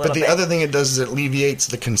down for a little But the bit. other thing it does is it alleviates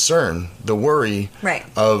the concern, the worry Right.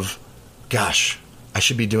 of, gosh, I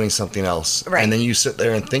should be doing something else. Right. And then you sit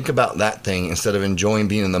there and think about that thing instead of enjoying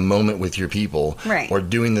being in the moment with your people Right. or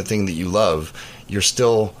doing the thing that you love. You're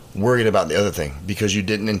still worried about the other thing because you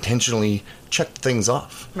didn't intentionally check things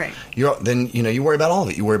off. Right. You worry about all of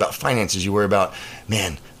it. You worry about finances. You worry about,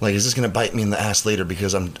 man, like, is this going to bite me in the ass later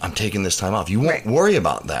because I'm taking this time off? You won't Right. worry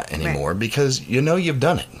about that anymore because you know you've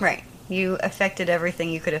done it. Right. You affected everything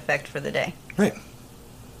you could affect for the day. Right.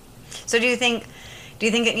 So do you think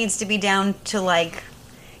it needs to be down to, like,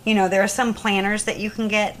 you know, there are some planners that you can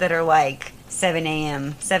get that are like 7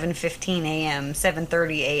 a.m., 7:15 a.m.,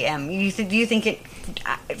 7:30 a.m. Do you think it,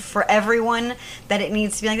 for everyone, that it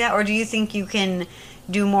needs to be like that? Or do you think you can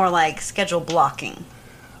do more like schedule blocking?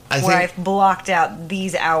 Where I've blocked out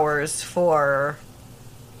these hours for...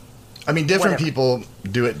 I mean, different whatever. people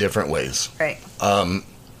do it different ways. Right. And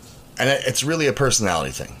it's really a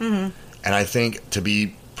personality thing. Mm-hmm. And I think, to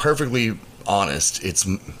be perfectly honest, it's,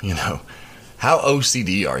 you know, how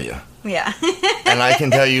OCD are you? Yeah. And I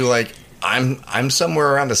can tell you, like, I'm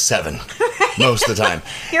somewhere around a 7 most of the time.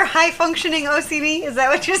 You're high functioning OCD? Is that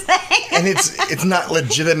what you're saying? And it's not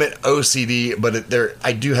legitimate OCD, but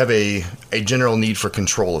I do have a general need for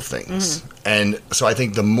control of things. Mm-hmm. And so I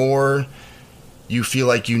think the more you feel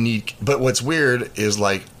like you need... But what's weird is,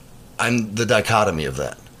 like, I'm the dichotomy of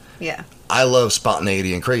that. Yeah. I love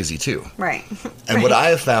spontaneity and crazy, too. Right. And what I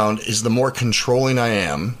have found is the more controlling I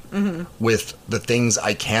am with the things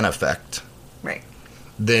I can affect, Right.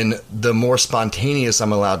 then the more spontaneous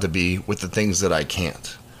I'm allowed to be with the things that I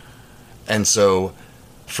can't. And so,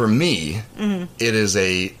 for me, it is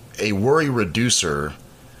a worry reducer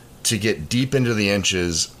to get deep into the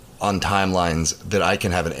inches on timelines that I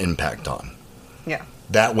can have an impact on. Yeah.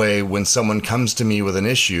 That way, when someone comes to me with an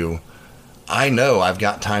issue, I know I've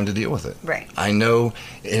got time to deal with it. Right. I know,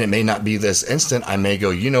 and it may not be this instant. I may go,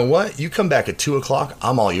 you know what? You come back at 2:00,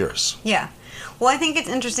 I'm all yours. Yeah. Well, I think it's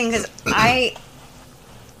interesting because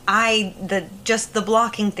just the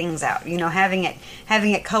blocking things out, you know, having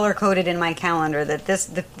it color coded in my calendar that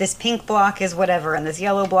this pink block is whatever and this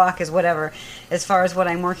yellow block is whatever as far as what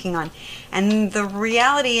I'm working on. And the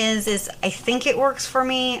reality is I think it works for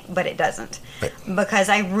me, but it doesn't. Right. Because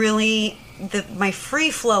I really my free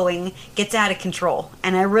flowing gets out of control,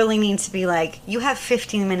 and I really need to be like, you have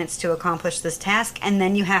 15 minutes to accomplish this task, and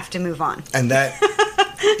then you have to move on. And that,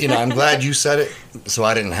 you know, I'm glad you said it, so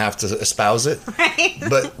I didn't have to espouse it. Right.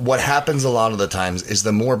 But what happens a lot of the times is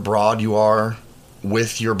the more broad you are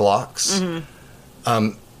with your blocks,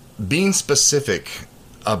 being specific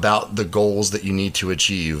about the goals that you need to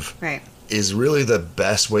achieve Right. is really the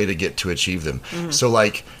best way to get to achieve them. So,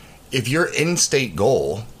 like, if your in-state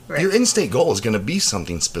goal, Right. your in-state goal is going to be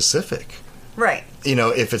something specific. Right. You know,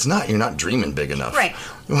 if it's not, you're not dreaming big enough. Right.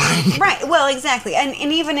 Right. Well, exactly. And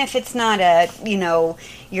even if it's not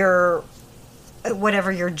your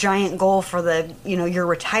whatever your giant goal for your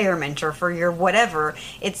retirement or for your whatever,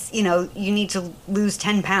 it's, you need to lose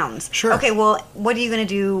 10 pounds. Sure. Okay, well, what are you going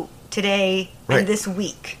to do today Right. and this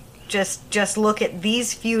week? Just look at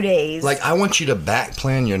these few days. Like, I want you to back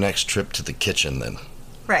plan your next trip to the kitchen then.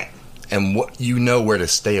 Right. And what you know where to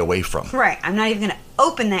stay away from. Right. I'm not even going to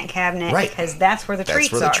open that cabinet Right. because that's where the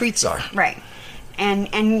treats are. That's where the treats are. Right. And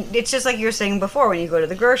it's just like you were saying before, when you go to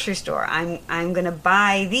the grocery store, I'm going to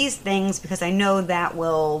buy these things because I know that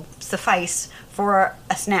will suffice for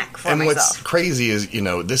a snack for And myself. what's crazy is,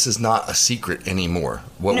 this is not a secret anymore.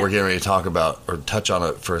 What No. we're getting ready to talk about or touch on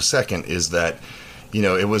it for a second is that,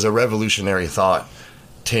 it was a revolutionary thought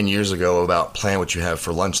 10 years ago about plan what you have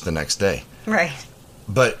for lunch the next day. Right.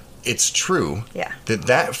 But it's true Yeah.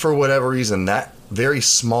 that for whatever reason, that very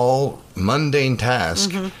small, mundane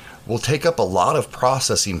task will take up a lot of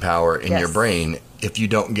processing power in Yes. your brain if you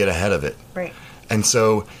don't get ahead of it. Right. And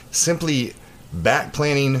so simply back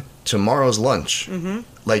planning tomorrow's lunch,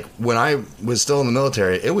 like when I was still in the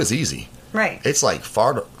military, it was easy. Right. It's like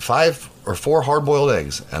 5 or 4 hard-boiled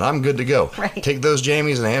eggs, and I'm good to go. Right. Take those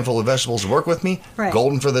jammies and a handful of vegetables to work with me, Right.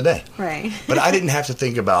 golden for the day. Right. But I didn't have to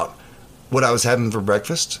think about what I was having for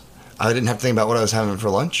breakfast. I didn't have to think about what I was having for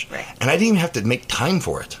lunch. Right. And I didn't even have to make time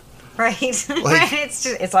for it. Right. Right.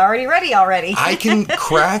 It's already ready already. I can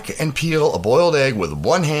crack and peel a boiled egg with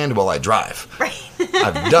one hand while I drive. Right.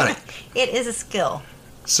 I've done it. It is a skill.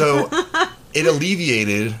 So it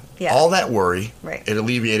alleviated Yeah. all that worry. Right.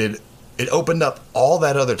 It opened up all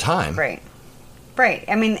that other time. Right. Right.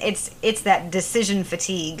 I mean, it's that decision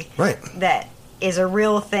fatigue. Right. That is a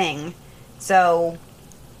real thing. So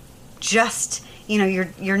just,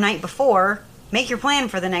 your night before, make your plan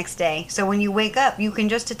for the next day. So when you wake up, you can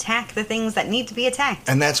just attack the things that need to be attacked.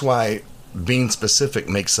 And that's why being specific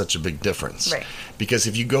makes such a big difference. Right. Because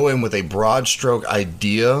if you go in with a broad stroke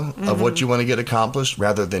idea of what you want to get accomplished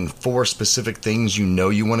rather than 4 specific things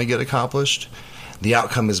you want to get accomplished, the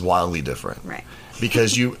outcome is wildly different. Right.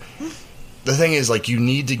 Because the thing is, like, you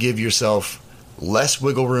need to give yourself less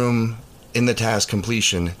wiggle room in the task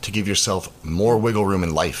completion to give yourself more wiggle room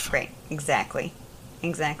in life. Right. Exactly.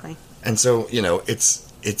 And so,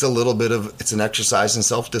 it's a little bit of, it's an exercise in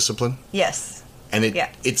self-discipline. Yes. And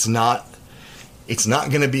it's not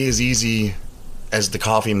going to be as easy as the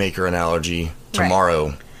coffee maker analogy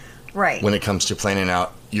tomorrow. Right. When it comes to planning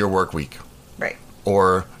out your work week. Right.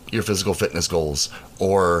 Or your physical fitness goals,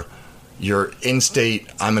 or your in-state,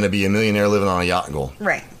 I'm going to be a millionaire living on a yacht goal.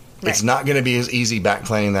 Right. It's not going to be as easy back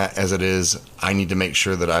planning that as it is, I need to make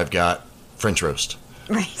sure that I've got French roast.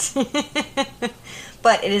 Right.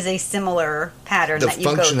 But it is a similar pattern The that you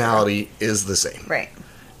go functionality is the same. through. Right.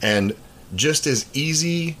 And just as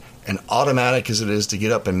easy and automatic as it is to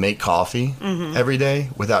get up and make coffee every day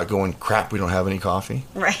without going, crap, we don't have any coffee.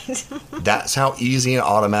 Right. That's how easy and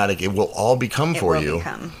automatic it will all become for you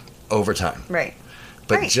over time. Right.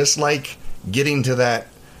 But just like getting to that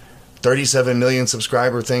 37 million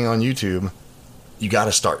subscriber thing on YouTube, you got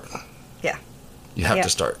to start. Yeah. You have to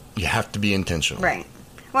start. You have to be intentional. Right.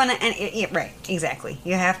 Well, right, exactly.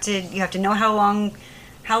 You have to know how long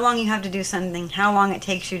you have to do something, how long it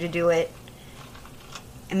takes you to do it,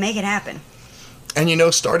 and make it happen.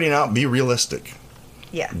 And starting out, be realistic.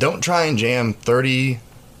 Yeah. Don't try and jam 30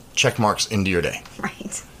 check marks into your day.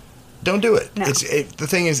 Right. Don't do it. No. The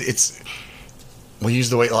thing is, we'll use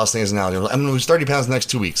the weight loss thing as an analogy. I'm going to lose 30 pounds the next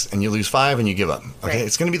 2 weeks, and you lose 5 and you give up. Okay, Right.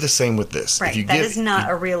 It's going to be the same with this. Right. That is not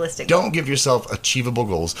a realistic goal. goal. Don't give yourself achievable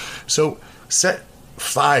goals. So set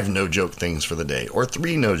 5 no-joke things for the day, or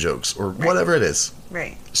 3 no-jokes, or whatever it is.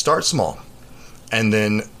 Right. Start small, and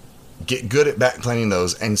then get good at back planning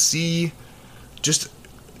those, and just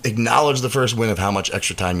acknowledge the first win of how much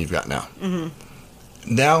extra time you've got now.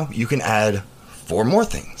 Mm-hmm. Now you can add 4 more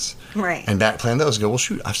things. Right. And back plan those. Go, well,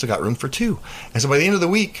 shoot, I've still got room for 2. And so by the end of the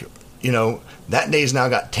week, that day's now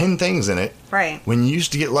got 10 things in it. Right. When you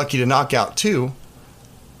used to get lucky to knock out 2,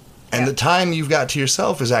 and the time you've got to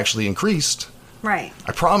yourself is actually increased. Right.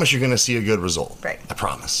 I promise you're going to see a good result. Right. I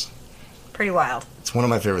promise. Pretty wild. It's one of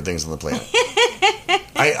my favorite things on the planet.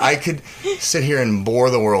 I could sit here and bore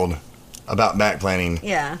the world about back planning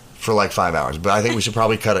for like 5 hours, but I think we should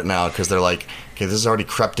probably cut it now because they're like, okay, this has already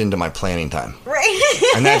crept into my planning time.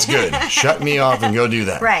 Right. And that's good. Shut me off and go do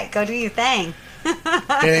that. Right. Go do your thing.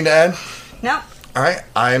 Anything to add? Nope. All right.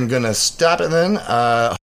 I'm going to stop it then.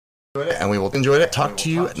 And we will enjoy it. Talk to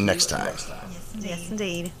you next time. Yes,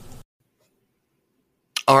 indeed.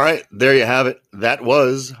 All right, there you have it. That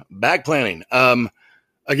was back planning.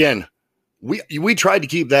 Again, we tried to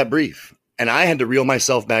keep that brief, and I had to reel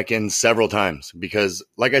myself back in several times because,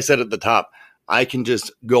 like I said at the top, I can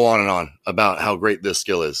just go on and on about how great this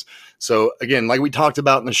skill is. So again, like we talked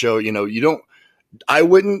about in the show, I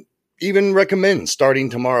wouldn't even recommend starting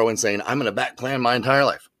tomorrow and saying, I'm going to back plan my entire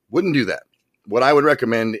life. Wouldn't do that. What I would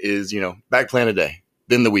recommend is, back plan a day,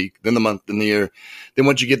 then the week, then the month, then the year. Then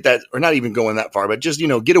once you get that, or not even going that far, but just,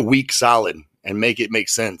 get a week solid and make it make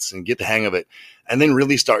sense and get the hang of it. And then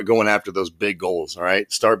really start going after those big goals. All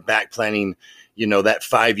right. Start back planning, that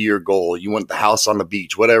 5-year goal. You want the house on the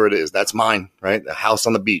beach, whatever it is. That's mine, right? The house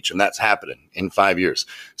on the beach. And that's happening in 5 years.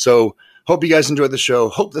 So hope you guys enjoyed the show.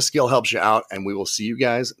 Hope the skill helps you out. And we will see you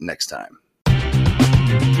guys next time.